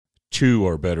Two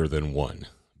are better than one,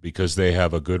 because they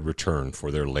have a good return for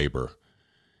their labor.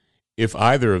 If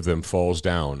either of them falls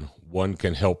down, one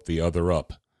can help the other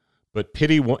up. But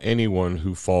pity anyone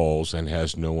who falls and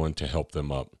has no one to help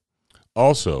them up.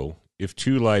 Also, if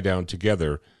two lie down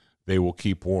together, they will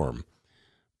keep warm.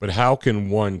 But how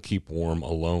can one keep warm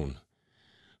alone?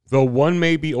 Though one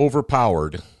may be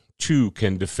overpowered, two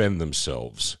can defend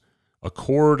themselves. A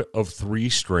cord of 3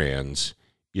 strands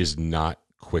is not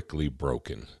quickly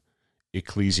broken.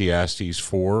 Ecclesiastes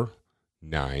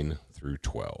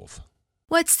 4:9-12.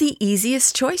 What's the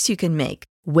easiest choice you can make?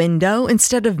 Window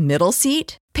instead of middle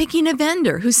seat? Picking a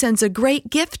vendor who sends a great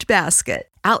gift basket?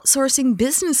 Outsourcing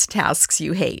business tasks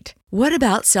you hate? What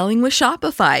about selling with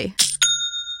Shopify?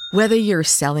 Whether you're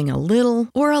selling a little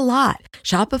or a lot,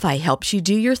 Shopify helps you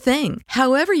do your thing,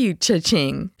 however you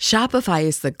cha-ching. Shopify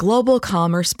is the global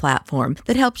commerce platform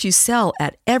that helps you sell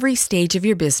at every stage of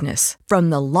your business. From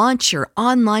the launch your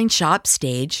online shop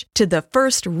stage to the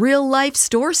first real-life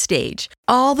store stage,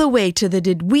 all the way to the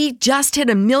did we just hit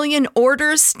 1 million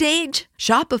orders stage?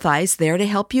 Shopify's there to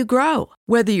help you grow.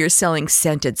 Whether you're selling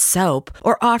scented soap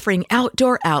or offering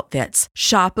outdoor outfits,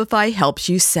 Shopify helps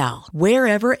you sell.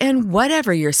 Wherever and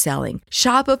whatever you're selling,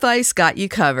 Shopify's got you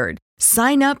covered.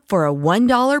 Sign up for a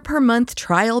 $1 per month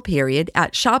trial period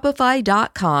at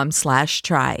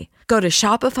shopify.com/try. Go to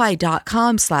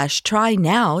shopify.com/try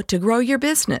now to grow your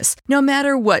business, no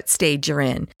matter what stage you're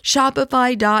in.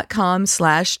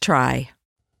 Shopify.com/try.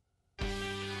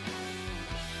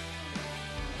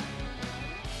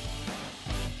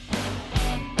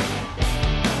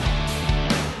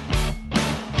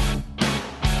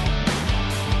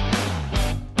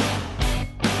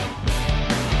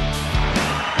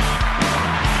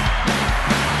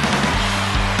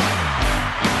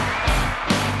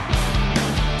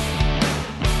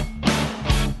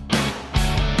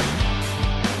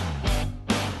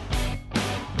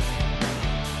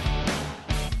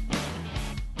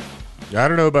 I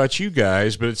don't know about you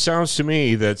guys, but it sounds to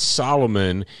me that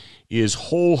Solomon is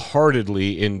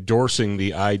wholeheartedly endorsing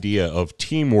the idea of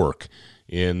teamwork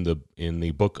in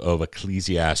the book of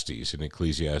Ecclesiastes, in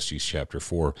Ecclesiastes chapter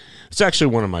 4. It's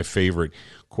actually one of my favorite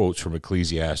quotes from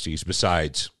Ecclesiastes,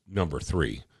 besides number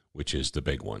 3, which is the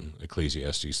big one,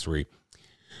 Ecclesiastes 3.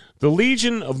 The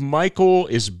Legion of Michael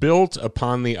is built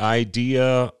upon the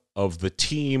idea of the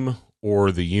team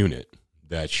or the unit.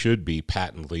 That should be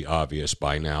patently obvious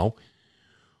by now.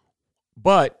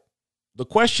 But the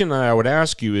question I would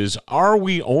ask you is, are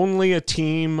we only a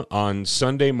team on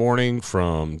Sunday morning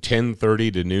from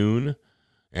 10:30 to noon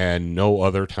and no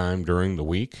other time during the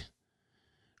week?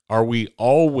 Are we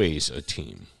always a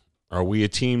team? Are we a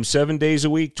team 7 days a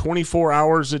week, 24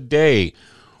 hours a day?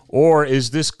 Or is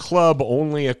this club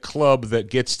only a club that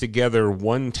gets together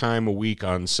one time a week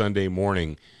on Sunday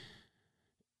morning?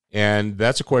 And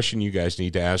that's a question you guys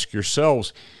need to ask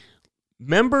yourselves.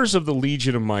 Members of the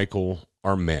Legion of Michael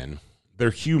are men.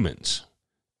 They're humans.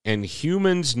 And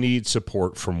humans need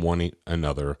support from one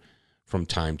another from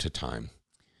time to time.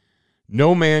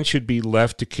 No man should be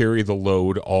left to carry the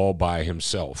load all by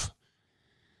himself.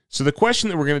 So the question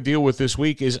that we're going to deal with this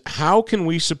week is, how can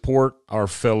we support our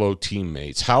fellow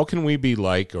teammates? How can we be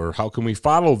like, or how can we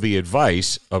follow the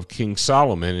advice of King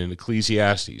Solomon in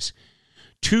Ecclesiastes?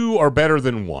 2 are better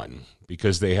than 1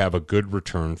 because they have a good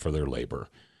return for their labor.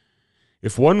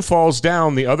 If one falls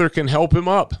down, the other can help him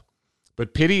up.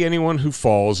 But pity anyone who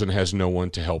falls and has no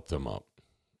one to help them up.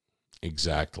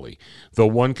 Exactly. Though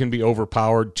one can be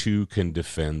overpowered, 2 can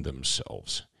defend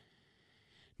themselves.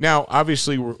 Now,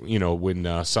 obviously,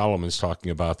 when Solomon's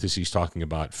talking about this, he's talking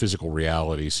about physical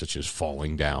realities such as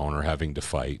falling down or having to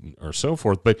fight or so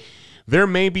forth. But there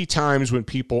may be times when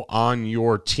people on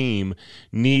your team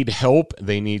need help,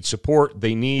 they need support,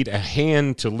 they need a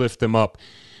hand to lift them up,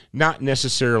 not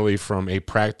necessarily from a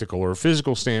practical or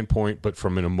physical standpoint, but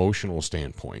from an emotional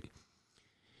standpoint.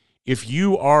 If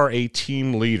you are a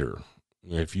team leader,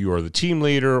 if you are the team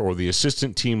leader or the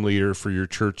assistant team leader for your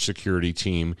church security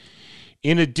team,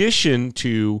 in addition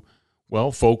to,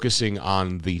 focusing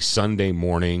on the Sunday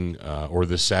morning or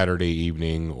the Saturday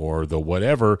evening or the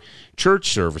whatever church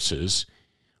services,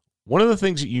 one of the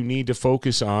things that you need to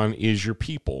focus on is your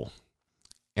people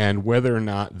and whether or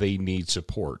not they need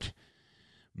support.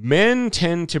 Men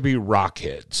tend to be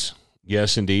rockheads.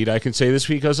 Yes, indeed, I can say this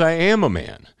because I am a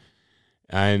man.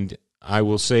 And I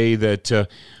will say that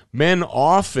men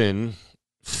often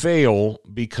fail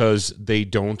because they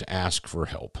don't ask for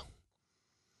help.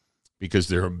 Because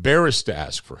they're embarrassed to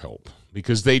ask for help,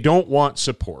 because they don't want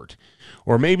support.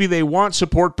 Or maybe they want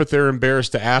support, but they're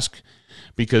embarrassed to ask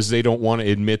because they don't want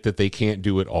to admit that they can't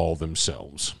do it all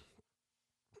themselves.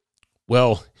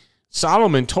 Well,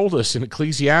 Solomon told us in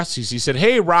Ecclesiastes, he said,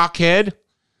 hey, Rockhead,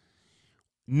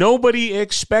 nobody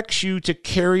expects you to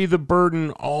carry the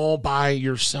burden all by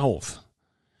yourself.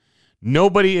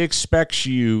 Nobody expects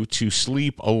you to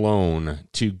sleep alone,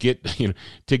 to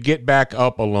get back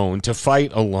up alone, to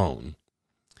fight alone.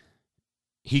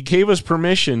 He gave us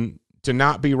permission to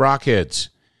not be rockheads.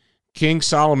 King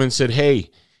Solomon said, hey,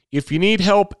 if you need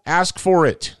help, ask for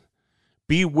it.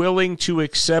 Be willing to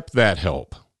accept that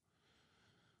help.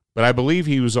 But I believe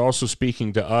he was also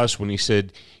speaking to us when he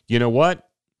said, you know what?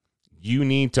 You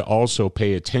need to also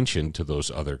pay attention to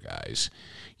those other guys.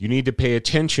 You need to pay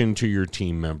attention to your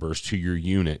team members, to your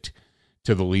unit,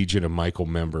 to the Legion of Michael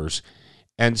members.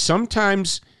 And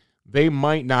sometimes they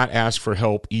might not ask for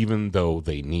help even though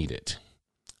they need it.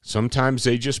 Sometimes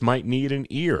they just might need an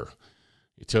ear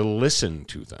to listen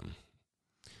to them.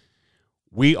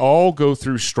 We all go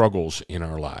through struggles in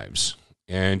our lives.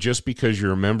 And just because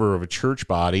you're a member of a church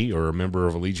body or a member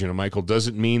of a Legion of Michael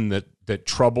doesn't mean that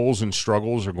troubles and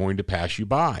struggles are going to pass you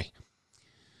by.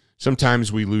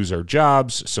 Sometimes we lose our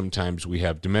jobs. Sometimes we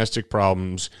have domestic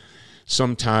problems.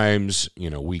 Sometimes,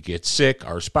 we get sick.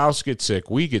 Our spouse gets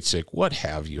sick. We get sick. What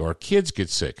have you? Our kids get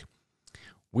sick.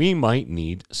 We might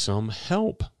need some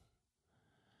help.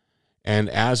 And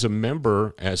as a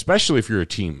member, especially if you're a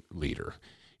team leader,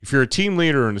 if you're a team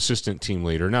leader or an assistant team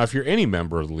leader, now if you're any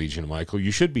member of the Legion of Michael,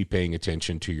 you should be paying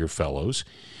attention to your fellows.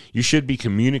 You should be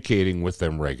communicating with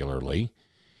them regularly.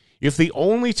 If the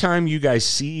only time you guys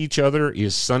see each other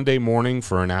is Sunday morning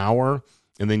for an hour,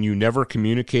 and then you never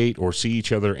communicate or see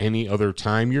each other any other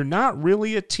time, you're not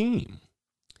really a team.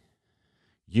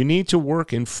 You need to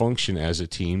work and function as a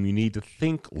team. You need to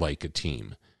think like a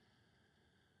team.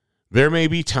 There may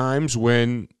be times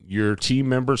when your team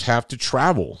members have to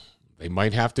travel. They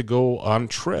might have to go on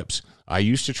trips. I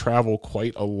used to travel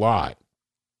quite a lot.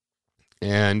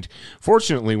 And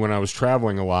fortunately, when I was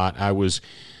traveling a lot, I was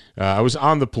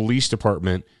on the police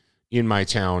department in my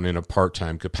town in a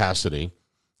part-time capacity.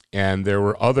 And there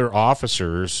were other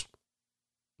officers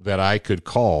that I could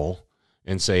call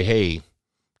and say, hey,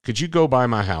 could you go by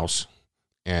my house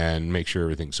and make sure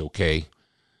everything's okay?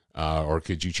 Or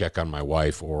could you check on my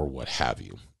wife or what have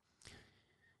you?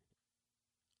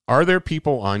 Are there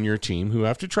people on your team who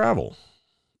have to travel?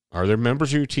 Are there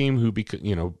members of your team who,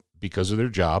 because of their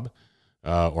job,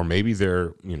 or maybe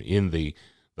they're in the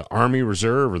Army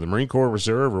Reserve or the Marine Corps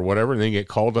Reserve or whatever, and they get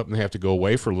called up and they have to go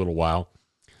away for a little while?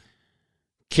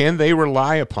 Can they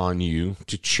rely upon you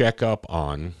to check up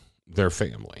on their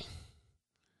family?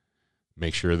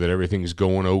 Make sure that everything's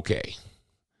going okay.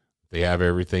 They have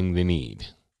everything they need.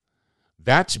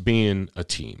 That's being a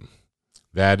team.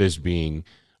 That is being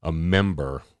a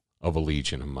member of a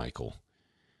Legion of Michael.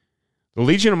 The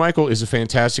Legion of Michael is a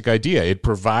fantastic idea. It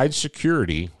provides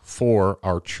security for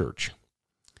our church.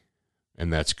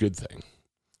 And that's a good thing.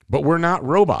 But we're not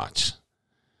robots.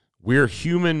 We're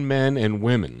human men and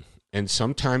women. And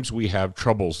sometimes we have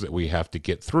troubles that we have to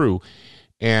get through.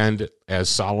 And as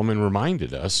Solomon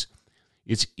reminded us,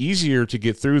 it's easier to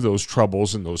get through those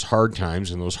troubles and those hard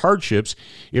times and those hardships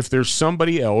if there's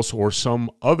somebody else or some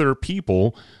other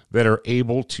people that are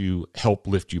able to help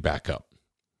lift you back up.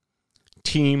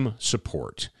 Team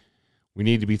support. We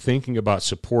need to be thinking about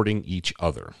supporting each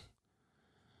other.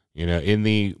 In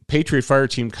the Patriot Fire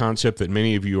Team concept that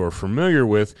many of you are familiar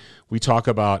with, we talk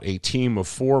about a team of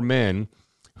 4 men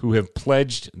who have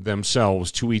pledged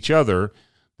themselves to each other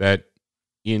that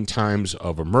in times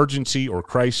of emergency or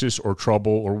crisis or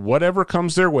trouble or whatever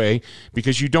comes their way,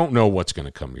 because you don't know what's going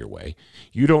to come your way.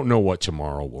 You don't know what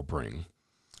tomorrow will bring.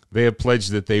 They have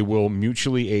pledged that they will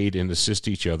mutually aid and assist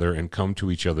each other and come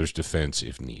to each other's defense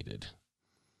if needed.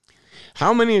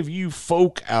 How many of you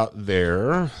folk out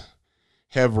there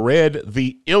have read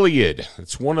the Iliad?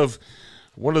 It's one of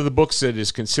the books that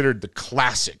is considered the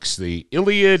classics, the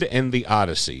Iliad and the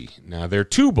Odyssey. Now, they're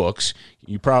 2 books,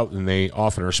 and they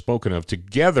often are spoken of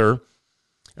together.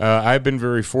 I've been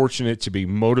very fortunate to be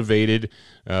motivated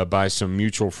by some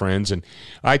mutual friends, and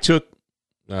I took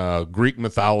Greek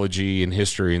mythology and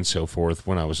history and so forth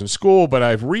when I was in school, but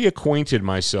I've reacquainted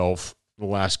myself the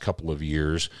last couple of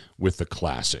years with the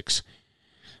classics.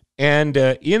 And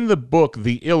in the book,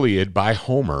 The Iliad by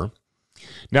Homer,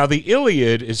 now the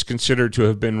Iliad is considered to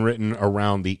have been written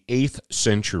around the 8th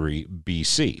century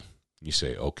BC. You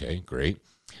say, okay, great.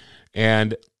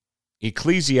 And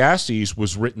Ecclesiastes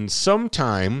was written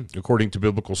sometime, according to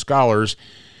biblical scholars,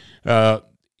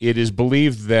 it is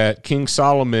believed that King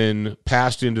Solomon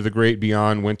passed into the great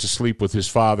beyond, went to sleep with his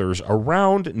fathers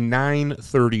around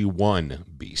 931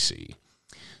 BC.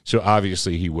 So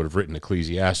obviously he would have written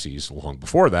Ecclesiastes long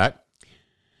before that.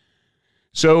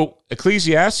 So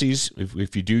Ecclesiastes,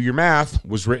 if you do your math,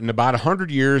 was written about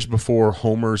 100 years before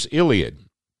Homer's Iliad.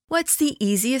 What's the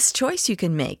easiest choice you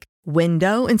can make?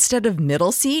 Window instead of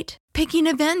middle seat? Picking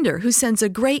a vendor who sends a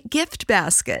great gift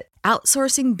basket?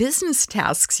 Outsourcing business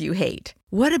tasks you hate?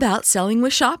 What about selling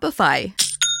with Shopify?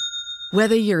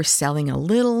 Whether you're selling a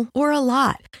little or a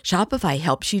lot, Shopify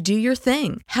helps you do your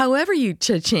thing, however you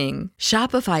cha-ching.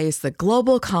 Shopify is the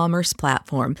global commerce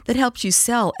platform that helps you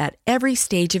sell at every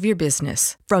stage of your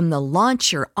business. From the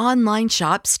launch your online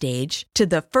shop stage to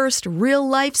the first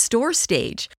real-life store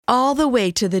stage, all the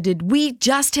way to the did we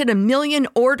just hit a million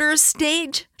orders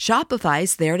stage.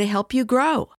 Shopify's there to help you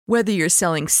grow. Whether you're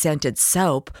selling scented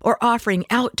soap or offering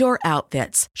outdoor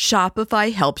outfits,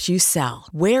 Shopify helps you sell.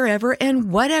 Wherever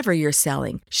and whatever you're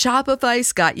selling,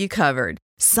 Shopify's got you covered.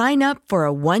 Sign up for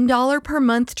a $1 per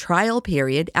month trial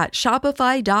period at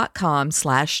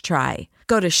shopify.com/try.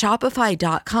 Go to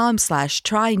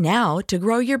shopify.com/try now to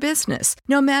grow your business,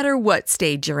 no matter what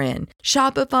stage you're in.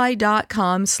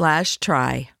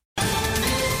 Shopify.com/try.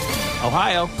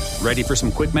 Ohio, ready for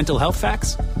some quick mental health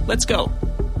facts? Let's go.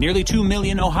 Nearly 2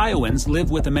 million Ohioans live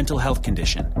with a mental health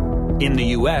condition. In the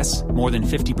U.S., more than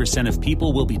 50% of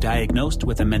people will be diagnosed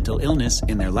with a mental illness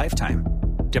in their lifetime.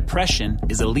 Depression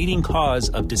is a leading cause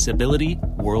of disability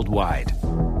worldwide.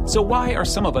 So why are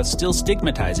some of us still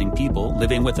stigmatizing people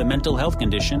living with a mental health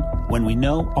condition when we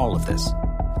know all of this?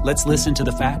 Let's listen to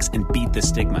the facts and beat the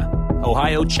stigma.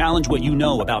 Ohio, challenge what you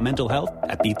know about mental health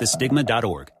at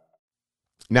beatthestigma.org.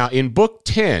 Now, in Book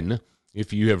 10,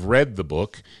 if you have read the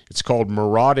book, it's called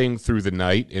Marauding Through the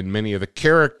Night, and many of the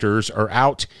characters are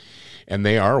out, and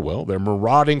they're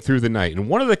marauding through the night. And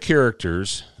one of the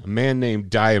characters, a man named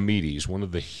Diomedes, one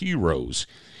of the heroes,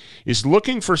 is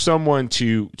looking for someone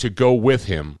to go with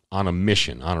him on a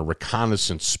mission, on a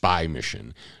reconnaissance spy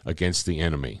mission against the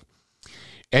enemy.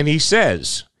 And he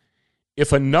says,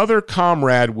 if another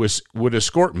comrade would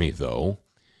escort me, though,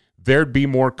 there'd be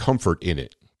more comfort in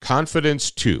it. Confidence,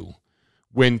 too.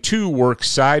 When two work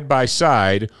side by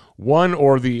side, one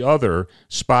or the other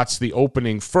spots the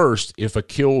opening first if a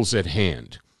kill's at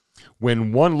hand.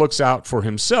 When one looks out for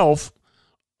himself,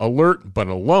 alert but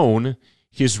alone,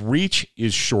 his reach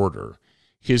is shorter.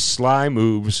 His sly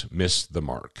moves miss the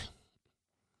mark.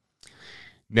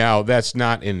 Now, that's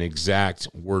not an exact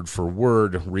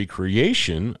word-for-word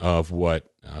recreation of what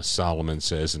Solomon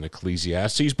says in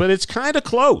Ecclesiastes, but it's kind of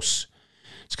close.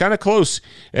 It's kind of close.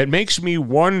 It makes me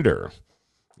wonder,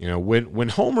 when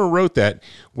Homer wrote that,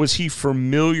 was he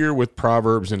familiar with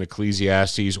Proverbs and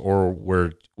Ecclesiastes, or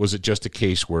was it just a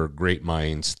case where great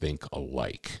minds think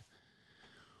alike?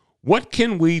 What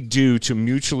can we do to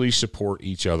mutually support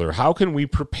each other? How can we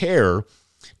prepare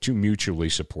to mutually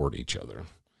support each other?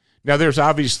 Now, there's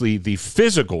obviously the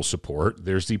physical support.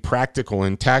 There's the practical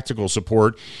and tactical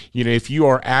support. If you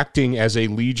are acting as a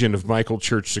Legion of Michael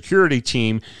Church security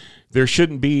team, there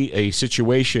shouldn't be a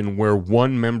situation where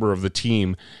one member of the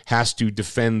team has to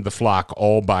defend the flock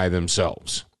all by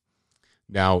themselves.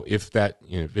 Now, if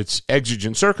it's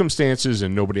exigent circumstances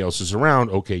and nobody else is around,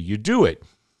 okay, you do it.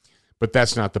 But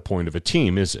that's not the point of a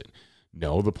team, is it?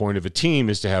 No, the point of a team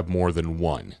is to have more than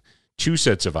one. 2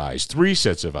 sets of eyes, 3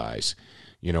 sets of eyes.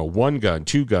 1 gun,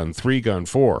 2 gun, 3 gun,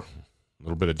 4. A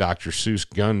little bit of Dr. Seuss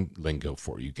gun lingo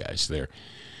for you guys there.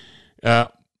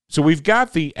 So we've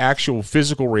got the actual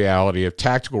physical reality of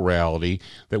tactical reality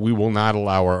that we will not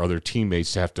allow our other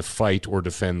teammates to have to fight or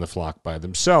defend the flock by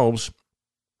themselves.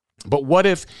 But what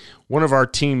if one of our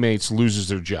teammates loses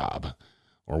their job?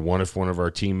 Or what if one of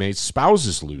our teammates'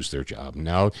 spouses lose their job?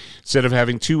 Now, instead of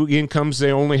having 2 incomes,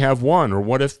 they only have 1. Or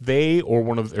what if they or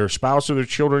one of their spouse or their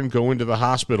children go into the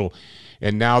hospital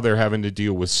and now they're having to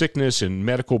deal with sickness and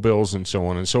medical bills and so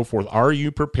on and so forth? Are you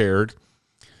prepared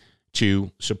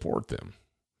to support them?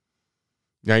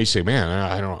 Now you say, man,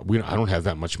 I don't have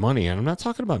that much money, and I'm not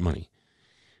talking about money.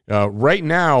 Right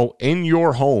now, in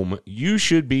your home, you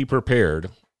should be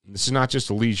prepared. This is not just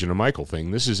a Legion of Michael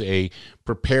thing. This is a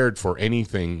prepared for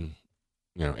anything,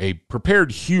 a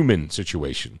prepared human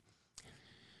situation.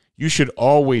 You should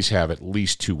always have at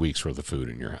least 2 weeks worth of food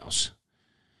in your house.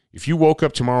 If you woke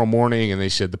up tomorrow morning and they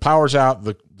said the power's out,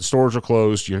 the stores are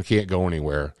closed, you can't go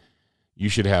anywhere, you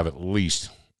should have at least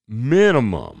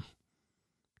minimum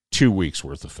 2 weeks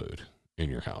worth of food in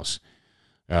your house.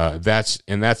 That's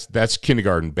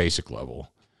kindergarten basic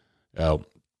level.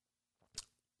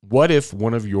 What if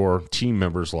one of your team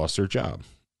members lost their job,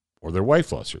 or their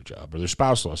wife lost their job, or their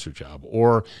spouse lost their job,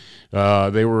 or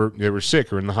they were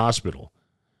sick or in the hospital?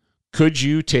 Could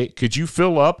you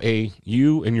fill up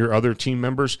you and your other team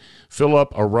members fill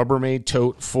up a Rubbermaid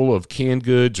tote full of canned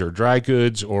goods or dry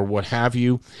goods or what have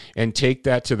you, and take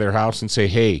that to their house and say,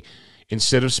 hey,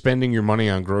 Instead of spending your money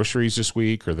on groceries this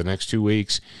week or the next 2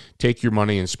 weeks, take your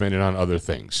money and spend it on other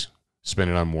things. Spend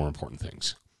it on more important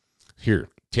things. Here,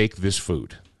 take this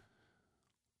food.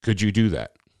 Could you do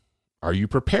that? Are you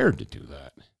prepared to do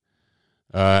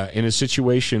that? In a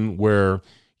situation where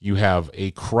you have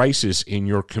a crisis in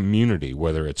your community,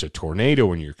 whether it's a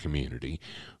tornado in your community,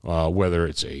 whether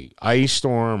it's a ice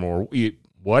storm or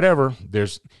whatever,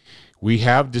 we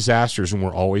have disasters, and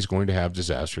we're always going to have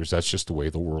disasters. That's just the way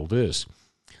the world is.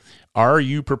 Are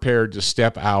you prepared to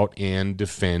step out and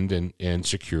defend and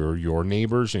secure your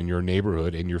neighbors and your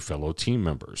neighborhood and your fellow team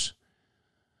members?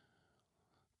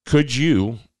 Could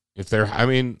you,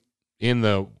 in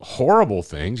the horrible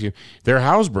things, their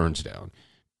house burns down,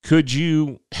 could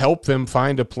you help them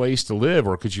find a place to live,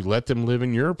 or could you let them live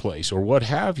in your place, or what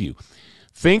have you?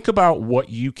 Think about what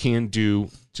you can do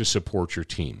to support your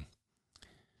team.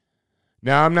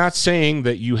 Now, I'm not saying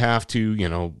that you have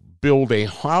to, build a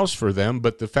house for them,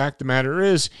 but the fact of the matter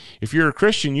is, if you're a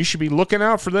Christian, you should be looking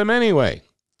out for them anyway.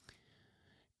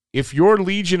 If your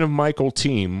Legion of Michael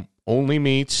team only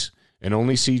meets and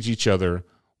only sees each other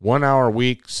 1 hour a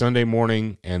week, Sunday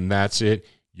morning, and that's it,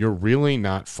 you're really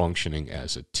not functioning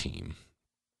as a team.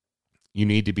 You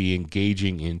need to be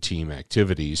engaging in team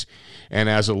activities. And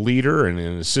as a leader and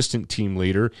an assistant team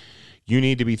leader, you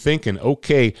need to be thinking,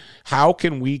 okay, how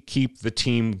can we keep the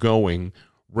team going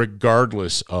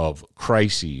regardless of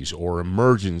crises or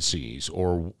emergencies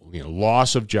or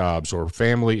loss of jobs or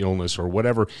family illness or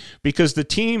whatever? Because the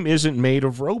team isn't made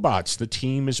of robots. The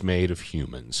team is made of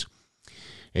humans.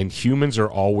 And humans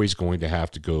are always going to have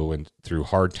to go through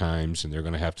hard times, and they're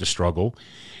going to have to struggle.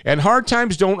 And hard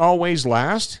times don't always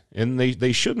last, and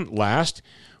they shouldn't last.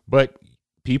 But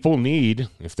people need,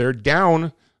 if they're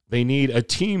down, they need a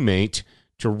teammate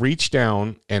to reach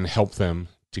down and help them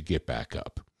to get back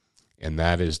up. And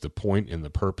that is the point and the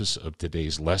purpose of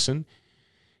today's lesson,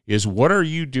 is what are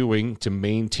you doing to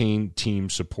maintain team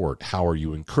support? How are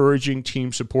you encouraging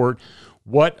team support?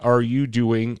 What are you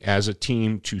doing as a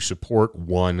team to support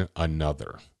one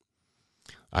another?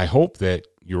 I hope that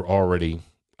you're already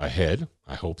ahead.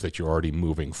 I hope that you're already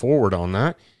moving forward on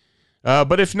that.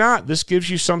 But if not, this gives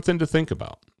you something to think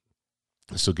about.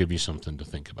 This will give you something to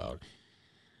think about.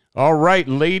 All right,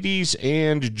 ladies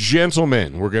and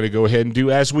gentlemen, we're going to go ahead and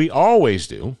do as we always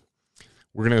do.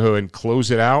 We're going to go ahead and close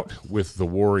it out with the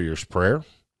Warrior's Prayer.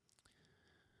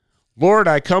 Lord,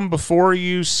 I come before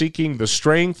you seeking the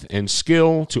strength and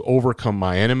skill to overcome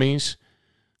my enemies.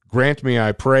 Grant me,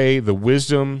 I pray, the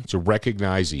wisdom to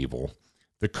recognize evil,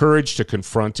 the courage to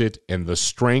confront it, and the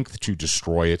strength to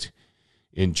destroy it.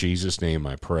 In Jesus' name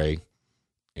I pray.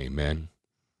 Amen.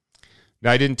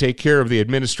 Now, I didn't take care of the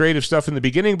administrative stuff in the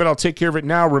beginning, but I'll take care of it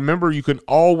now. Remember, you can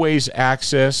always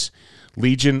access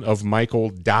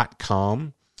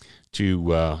legionofmichael.com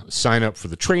to sign up for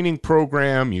the training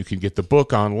program. You can get the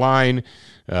book online.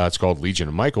 It's called Legion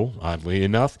of Michael, oddly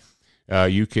enough.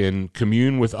 You can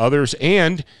commune with others.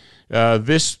 And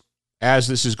this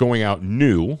is going out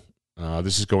new,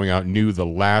 the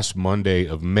last Monday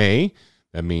of May.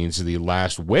 That means the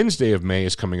last Wednesday of May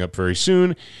is coming up very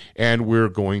soon, and we're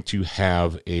going to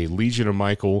have a Legion of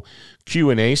Michael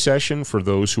Q&A session for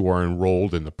those who are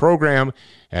enrolled in the program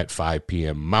at 5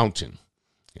 p.m. Mountain.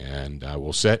 And I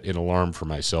will set an alarm for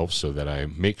myself so that I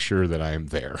make sure that I am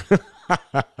there.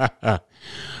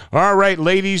 All right,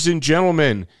 ladies and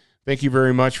gentlemen, thank you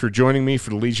very much for joining me for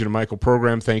the Legion of Michael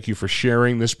program. Thank you for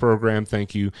sharing this program.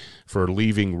 Thank you for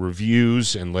leaving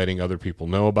reviews and letting other people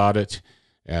know about it.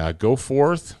 Go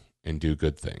forth and do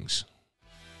good things.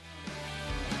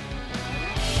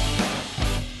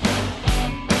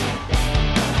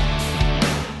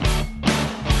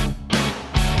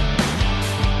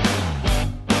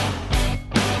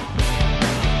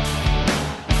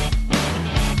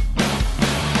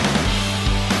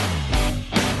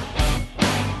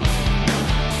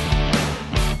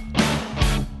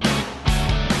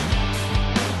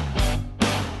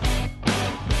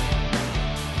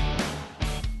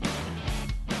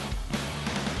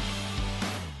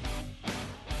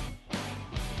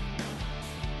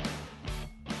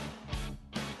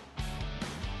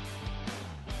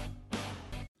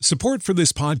 Support for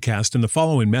this podcast and the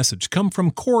following message come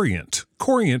from Corient.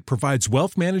 Corient provides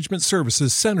wealth management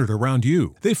services centered around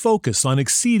you. They focus on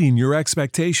exceeding your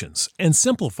expectations and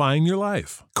simplifying your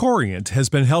life. Corient has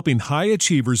been helping high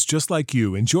achievers just like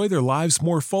you enjoy their lives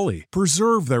more fully,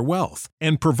 preserve their wealth,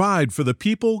 and provide for the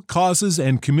people, causes,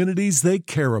 and communities they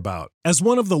care about. As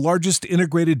one of the largest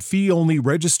integrated fee-only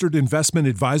registered investment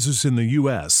advisors in the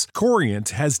U.S., Corient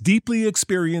has deeply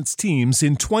experienced teams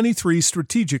in 23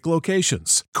 strategic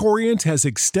locations. Corient has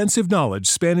extensive knowledge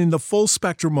spanning the full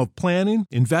spectrum of planning, planning,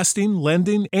 investing,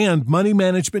 lending, and money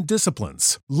management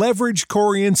disciplines. Leverage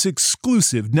Corient's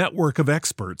exclusive network of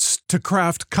experts to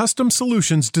craft custom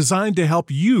solutions designed to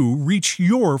help you reach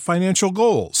your financial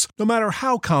goals, no matter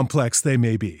how complex they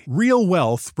may be. Real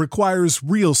wealth requires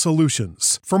real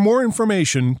solutions. For more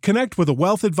information, connect with a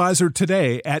wealth advisor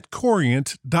today at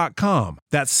Corient.com.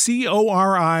 That's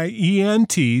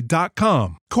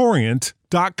Corient.com.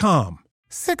 Corient.com.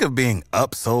 Sick of being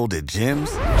upsold at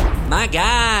gyms? My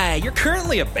guy, you're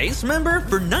currently a base member?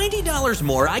 For $90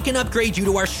 more, I can upgrade you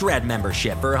to our Shred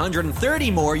membership. For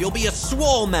 $130 more, you'll be a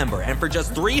Swole member. And for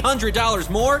just $300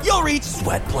 more, you'll reach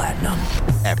Sweat Platinum.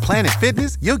 At Planet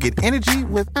Fitness, you'll get energy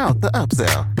without the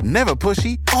upsell. Never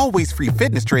pushy, always free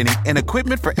fitness training and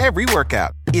equipment for every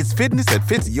workout. It's fitness that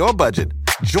fits your budget.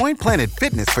 Join Planet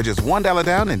Fitness for just $1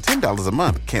 down and $10 a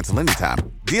month. Cancel anytime.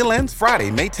 Deal ends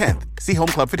Friday, May 10th. See Home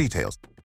Club for details.